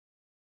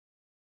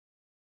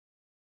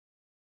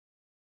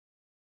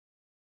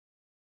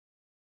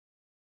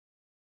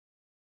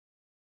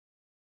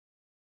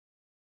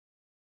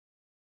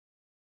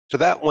So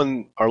that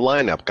one, our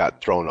lineup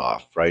got thrown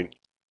off, right?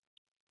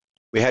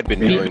 We had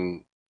been Yeah.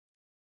 doing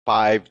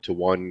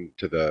 5-1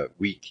 to the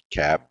weak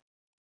cap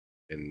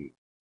and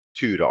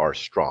 2 to our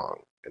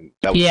strong, and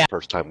that was Yeah. the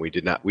first time we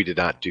did not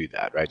do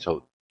that, right?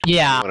 So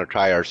Yeah, you want to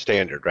try our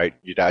standard, right?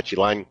 You'd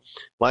actually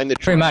line the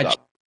pretty troops much.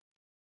 up.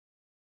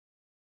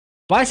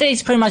 Well, I say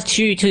it's pretty much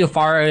two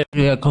for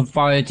the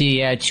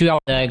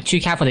two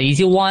cap for the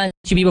easy one,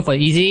 2 people for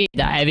the easy.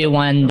 That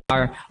everyone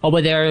are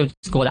over there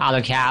score the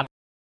other cap.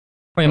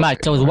 Pretty much.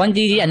 So it's one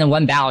DD and then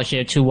one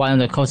battleship to one of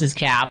the closest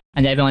cap,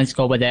 and everyone's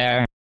go over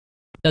there.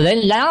 So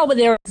then over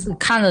there,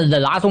 kind of the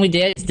last one we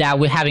did is that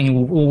we're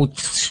having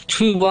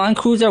one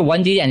cruiser,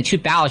 one DD, and 2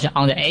 battleship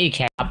on the A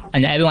cap,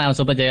 and everyone else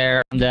over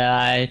there on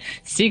the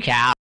C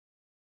cap.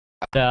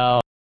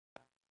 So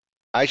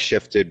I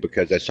shifted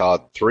because I saw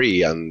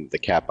 3 on the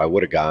cap I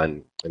would have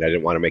gone, and I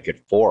didn't want to make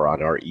it 4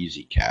 on our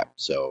easy cap.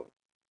 So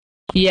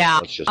yeah,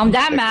 let's just on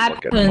that take a map,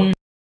 look at them.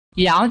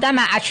 yeah, on that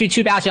map, actually,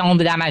 2 battleship on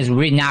that map is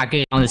really not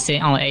good on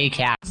the A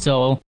cap.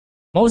 So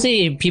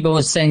mostly people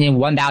were sending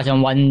 1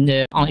 battleship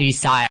one on each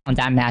side on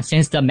that map,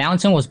 since the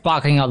mountain was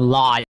blocking a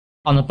lot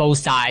on the both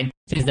sides.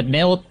 Since the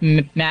middle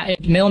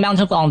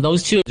mountain on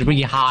those 2 is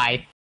really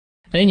high,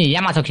 then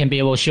Yamato can be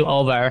able to shoot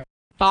over.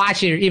 But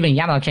actually, even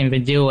Yamato can't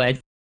even do it.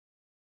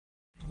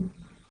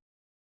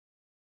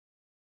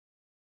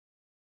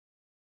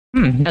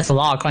 That's a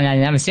lot of clan I've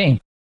never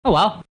seen. Oh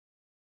well.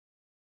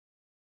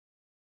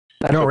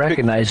 I don't So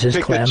recognize this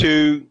pick clan. the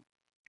 2.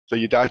 So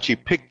you'd actually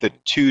pick the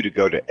 2 to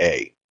go to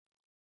A.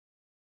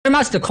 Pretty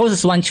much the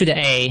closest one to the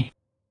A.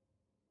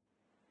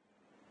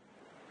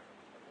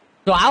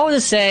 So I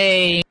would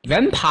say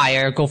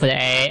Vampire go for the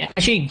A.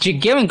 Actually,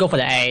 Jigirin go for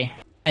the A.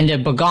 And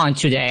then Bagon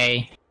to the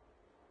A.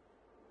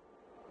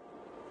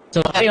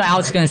 So everyone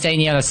else is gonna stay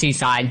near the C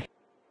side.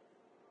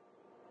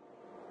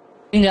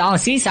 On the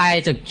C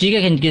side, the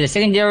Giga can get a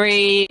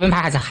secondary,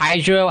 Vampire has a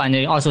Hydro, and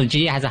then also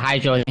Giga has a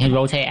Hydro and can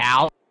rotate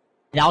out.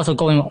 And also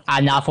going,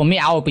 and for me,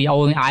 I will be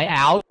going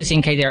out, just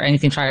in case there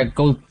anything try to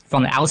go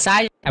from the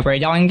outside, and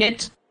radaring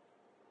it.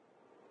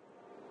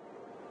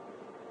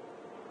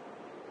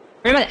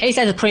 Pretty much A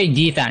side is pretty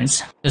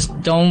defense.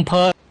 Just don't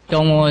go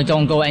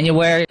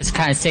anywhere, just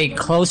kind of stay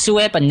close to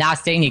it, but not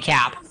stay in the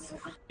cap.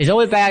 It's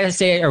always better to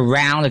stay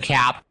around the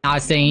cap,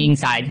 not staying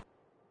inside.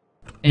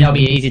 And that'll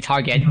be an easy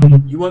target.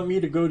 You want me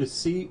to go to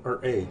C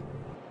or A?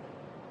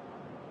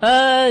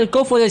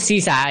 Go for the C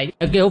side.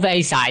 Go for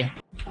A side.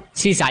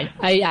 C side.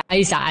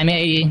 A side. I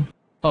mean A.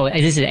 Oh,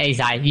 this is the A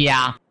side.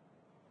 Yeah.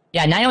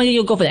 Yeah, not only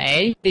you go for the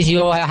A, because you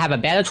will have a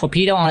better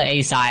torpedo on the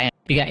A side.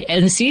 Because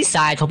in C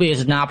side, torpedo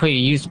is not pretty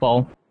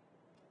useful.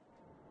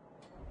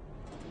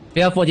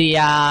 Because for the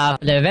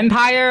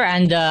Vampire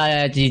and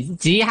the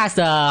Z has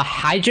the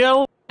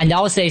Hydro, and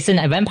also send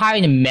a Vampire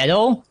in the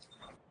middle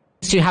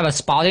to have a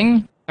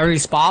spotting. Early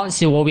spot,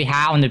 see what we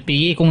have on the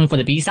B, going for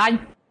the B side.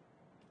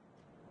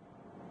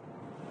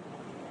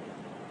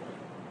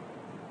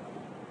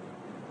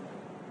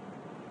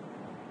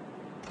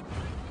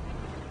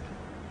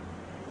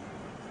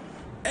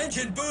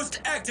 Engine boost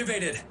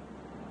activated.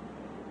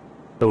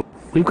 So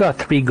we've got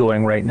 3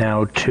 going right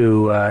now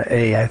to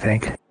A, I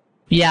think.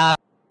 Yeah,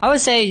 I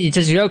would say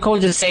just real cool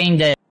just saying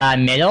the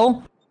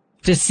middle,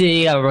 to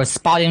see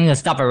spotting the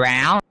stuff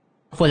around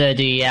for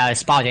the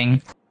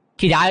spotting.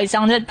 Keep eyes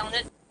on it.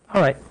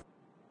 All right.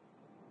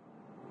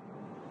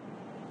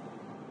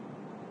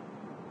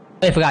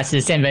 I forgot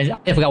to send.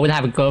 I forgot we don't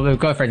have a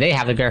gopher. They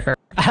have the gopher.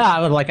 I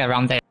would like that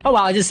round there. Oh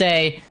well, I'll just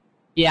say,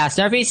 yeah,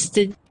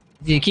 Snurfies,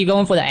 you keep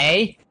going for the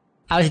A.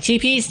 I was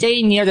TP,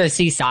 stay near the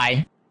C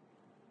side.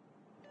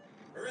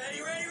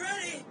 Ready.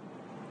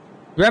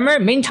 Remember,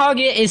 main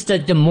target is the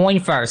Des Moines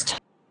first,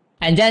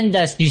 and then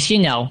the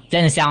Yoshino,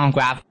 then the Sound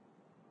Graph.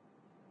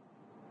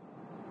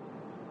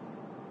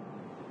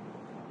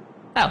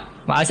 Oh,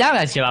 well, Sound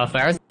Graph should go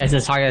first. Let's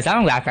just target the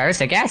Sound Graph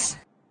first, I guess.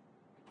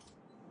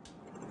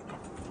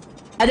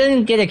 I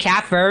didn't get a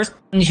cap first.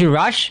 You should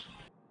rush.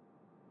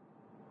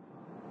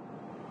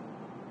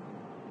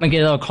 I'm gonna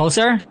get a little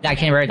closer. That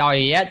can't really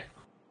target yet.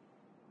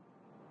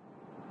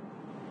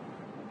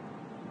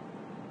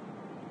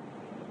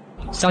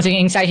 Something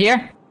inside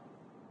here?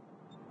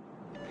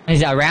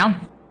 Is that around?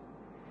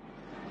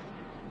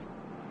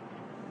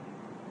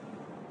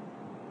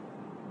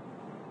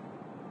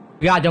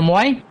 We got Des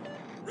Moines.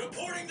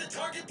 Reporting the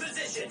target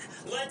position.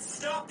 Let's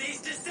stop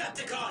these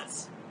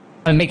Decepticons.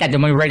 I'm gonna make that Des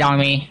Moines radar on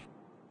me.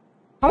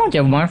 I want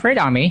Des Moines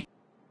radar on me.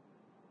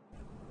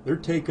 They're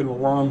taking a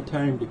long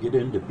time to get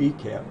into B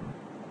cap.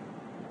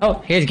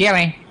 Oh, here's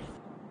Gary.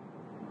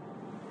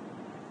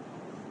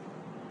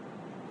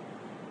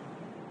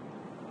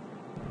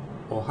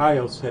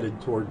 Ohio's headed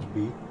towards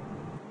B.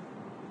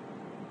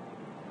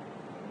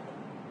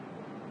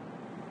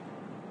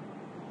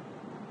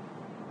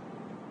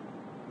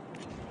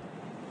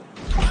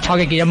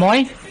 Target Des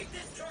Moines. Take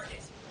this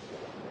target.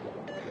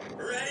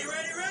 Ready.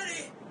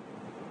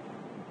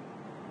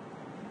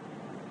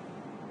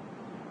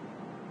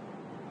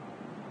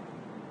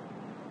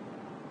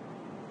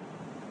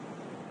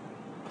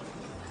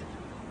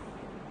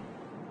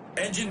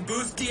 Engine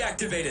boost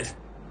deactivated.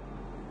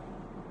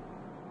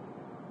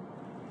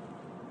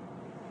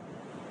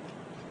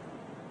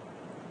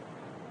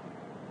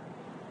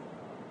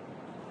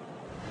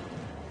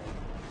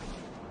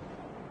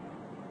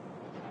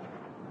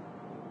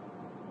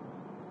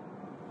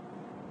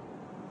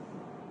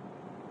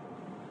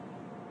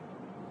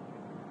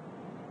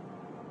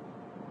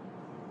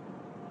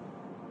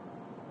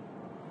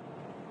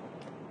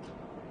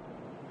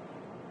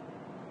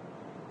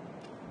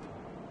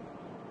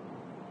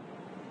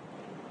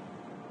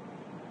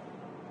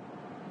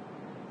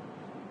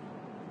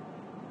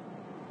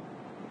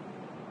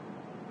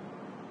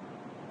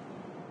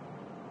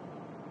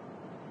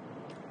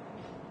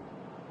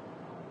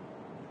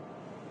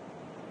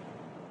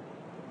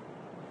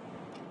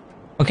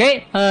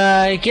 Okay,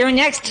 Gary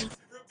next.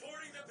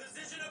 Reporting the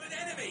position of an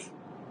enemy.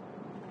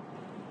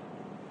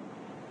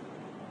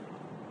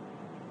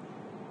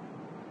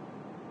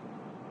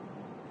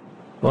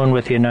 Going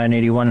with you,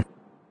 981.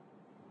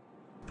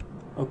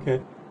 Okay.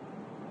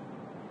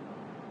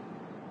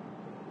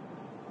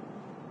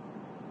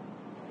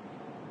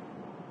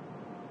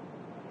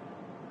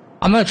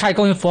 I'm gonna try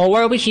going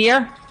forward over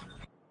here.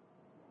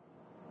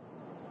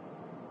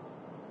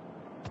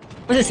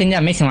 What's the thing that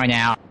I'm missing right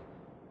now?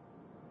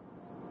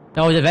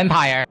 Oh, the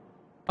vampire.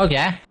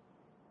 Okay.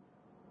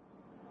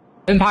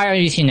 Vampire,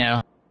 you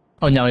know.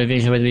 Oh no, it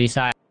is with the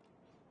side.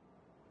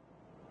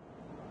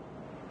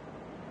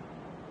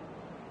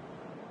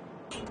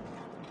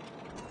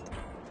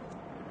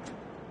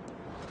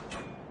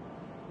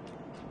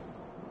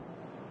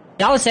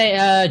 I would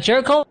say,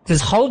 Jericho,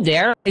 just hold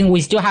there. I think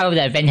we still have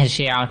the advantage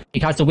here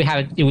because if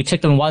we took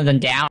them one of them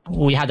down,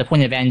 we have the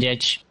point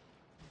advantage.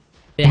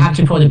 They have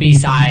to pull the B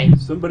side.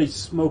 Somebody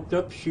smoked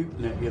up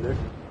shooting at you there.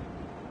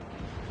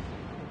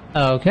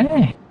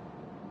 Okay.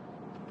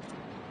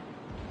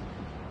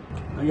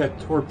 I got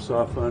torps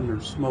off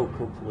under smoke.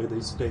 Hopefully they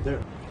stay there.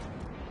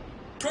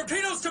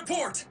 Torpedoes to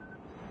port.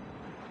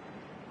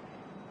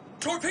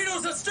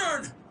 Torpedoes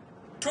astern.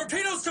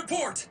 Torpedoes to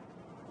port.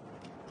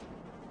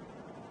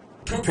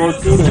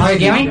 Torpedoes How are you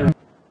going?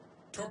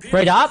 Torpedoes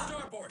Right to up.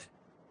 starboard.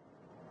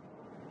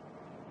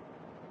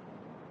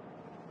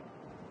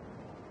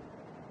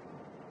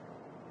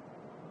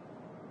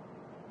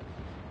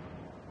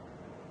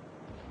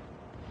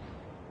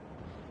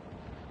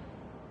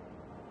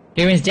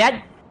 Garen's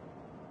dead.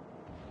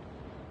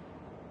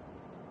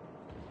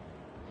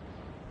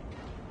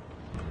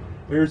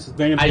 There's the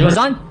vampire. I was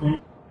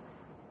on.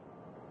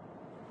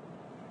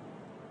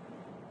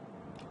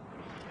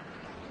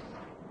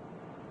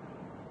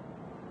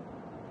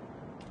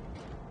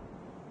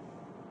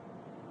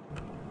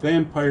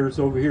 Vampires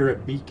over here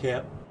at B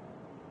cap.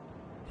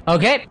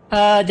 Okay,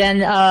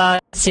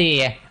 let's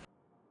see.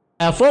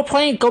 Full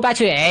plane, go back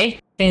to A,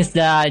 since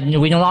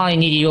we no longer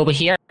need you over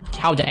here.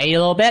 Help the A a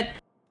little bit.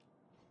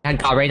 I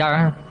got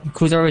radar,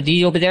 cruiser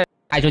D over there,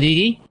 hydro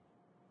DD.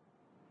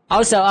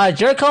 Also,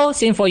 Jericho,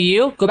 same for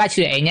you, go back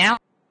to A now.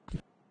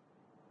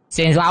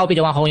 Since I'll be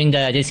the one holding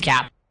this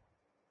cap.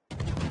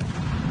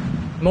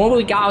 The more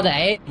we got out of the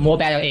A, more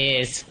better it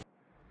is.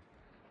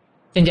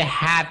 Since they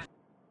have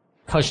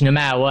push no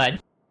matter what.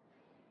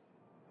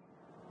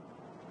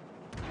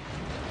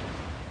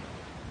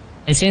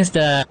 And since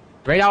the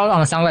radar on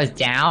the sunrise is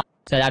down,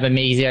 so that would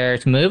make it easier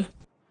to move.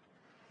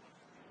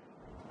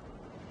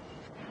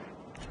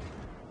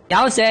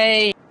 I would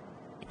say,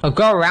 I'll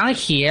go around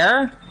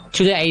here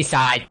to the A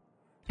side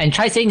and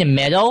try to stay in the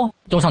middle,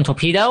 do some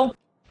torpedo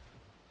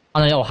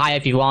on a little high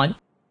if you want.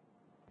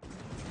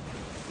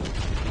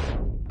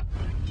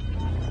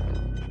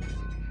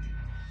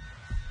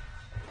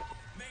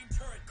 Main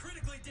turret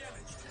critically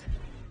damaged.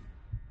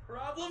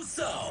 Problem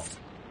solved.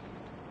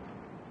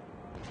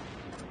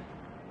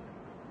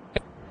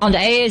 On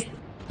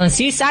the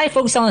C side,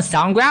 focus on the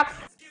sound grab.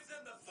 Let's give them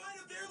the fight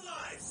of their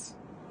lives.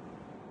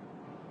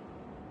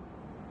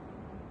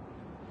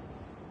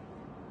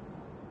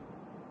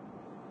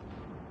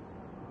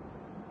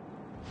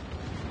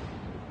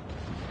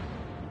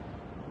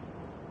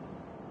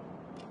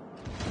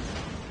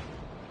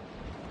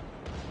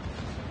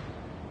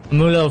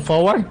 Move a little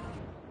forward.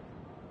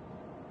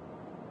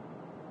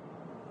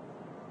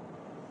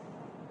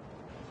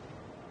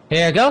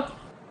 Here you go.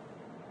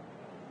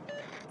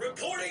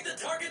 Reporting the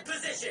target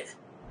position.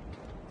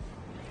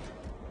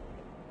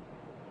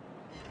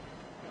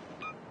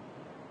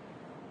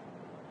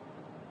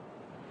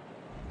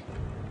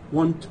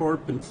 One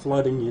torp and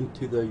flooding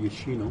into the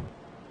Yoshino.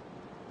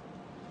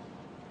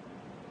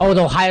 Oh,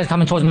 the Ohio's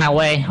coming towards my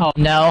way. Oh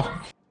no.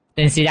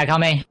 Didn't see that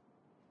coming.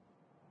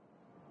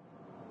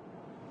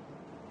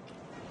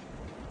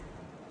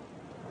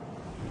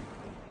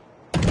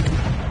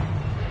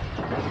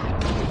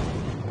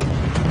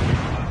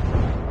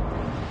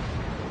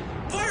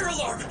 Fire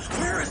alarm!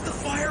 Where is the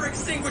fire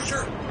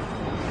extinguisher?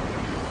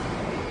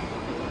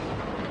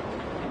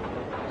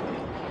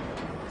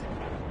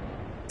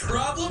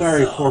 Problem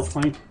Sorry, solved.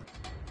 foreplane.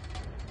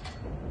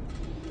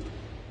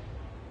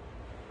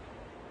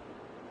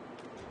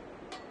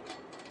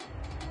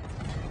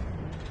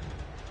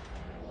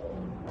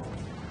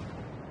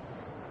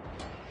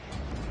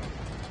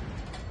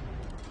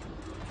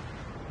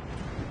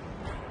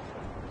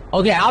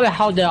 Okay, I'll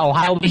hold the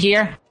Ohio over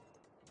here.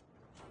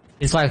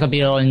 It's like a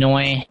bit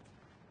annoying.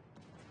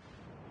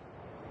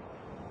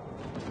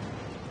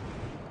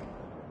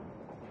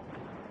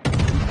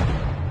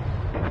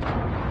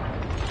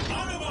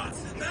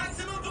 Autobots,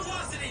 maximum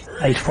velocity.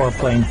 Nice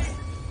foreplane.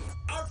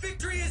 Our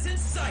victory is in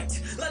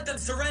sight. Let them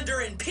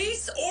surrender in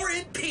peace or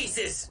in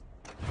pieces.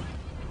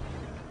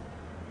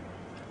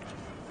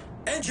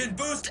 Engine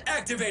boost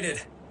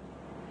activated.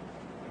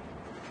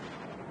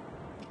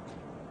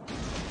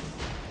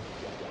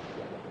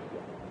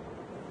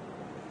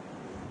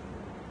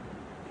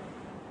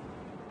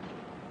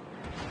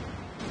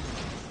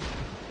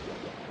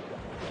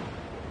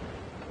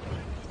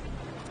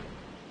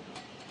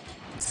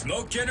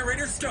 Smoke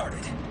generator started.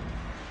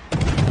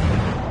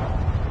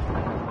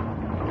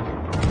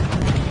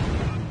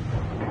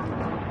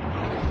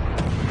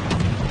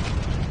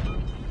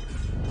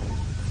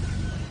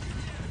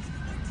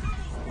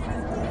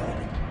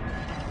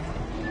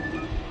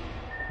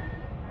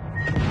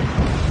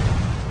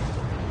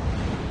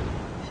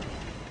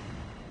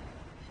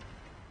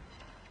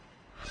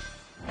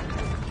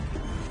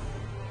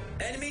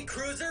 Enemy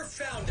cruiser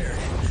foundered.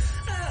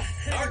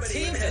 Our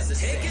team has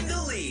taken the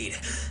lead.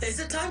 Is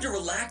it time to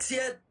relax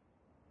yet?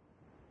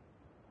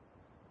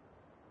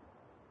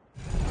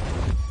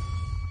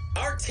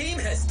 Our team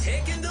has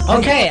taken the lead.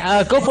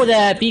 Okay, go for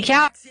the B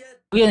cap.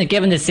 We're gonna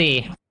give him the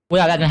C. We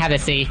are letting him have the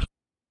C.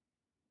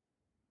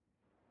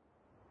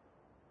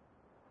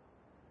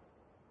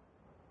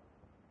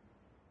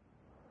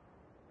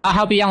 I'll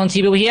help you on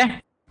TV over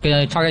here.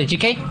 Gonna target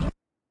GK.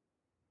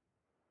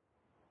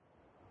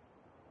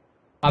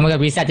 I'm gonna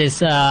reset this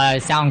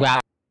sound graph.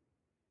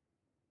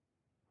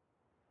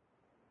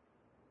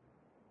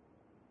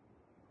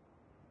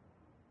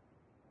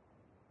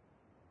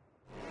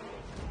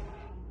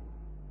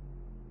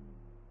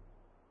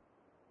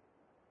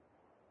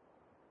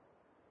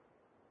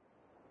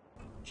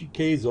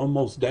 GK's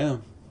almost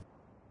down.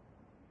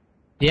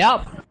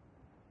 Yep.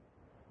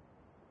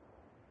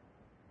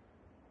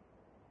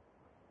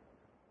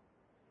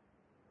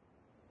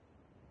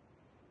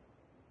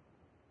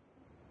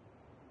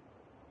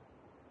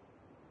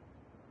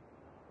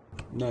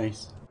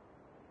 Nice.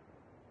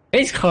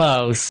 It's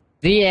close.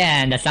 The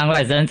end. The sound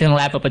graph is anything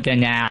left over there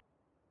now.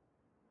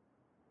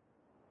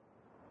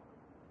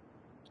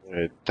 All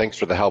right, thanks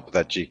for the help with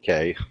that,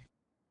 GK.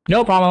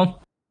 No problem.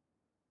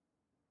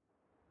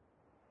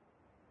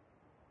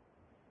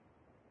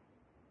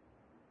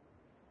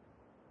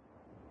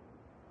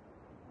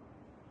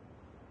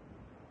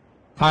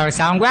 Power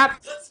sound grab.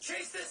 Let's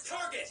chase this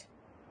target.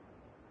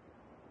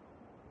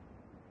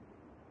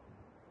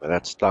 But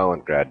that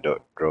Stalingrad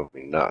drove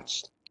me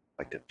nuts.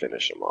 I'd like to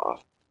finish him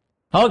off.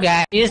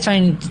 Okay, he's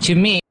turning to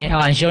me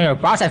and showing a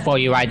process for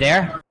you right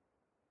there.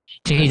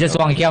 He just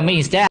want to kill me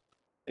instead.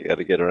 You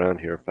gotta get around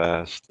here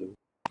fast.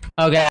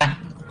 Okay.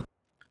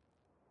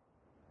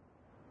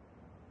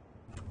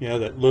 Yeah,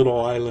 that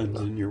little island's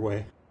in your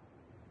way.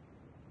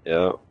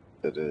 Yeah,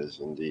 it is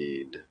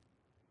indeed.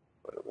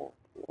 But it won't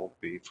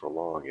be for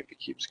long if he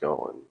keeps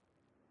going.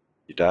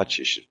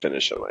 Yudachi should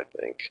finish him, I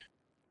think.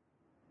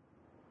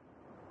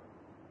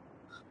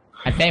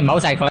 I think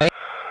most likely.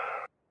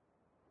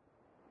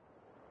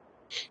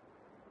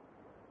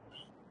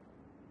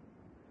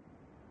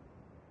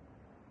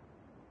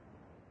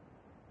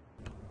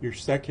 Your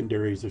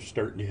secondaries are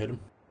starting to hit him.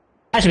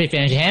 I should be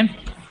finishing him.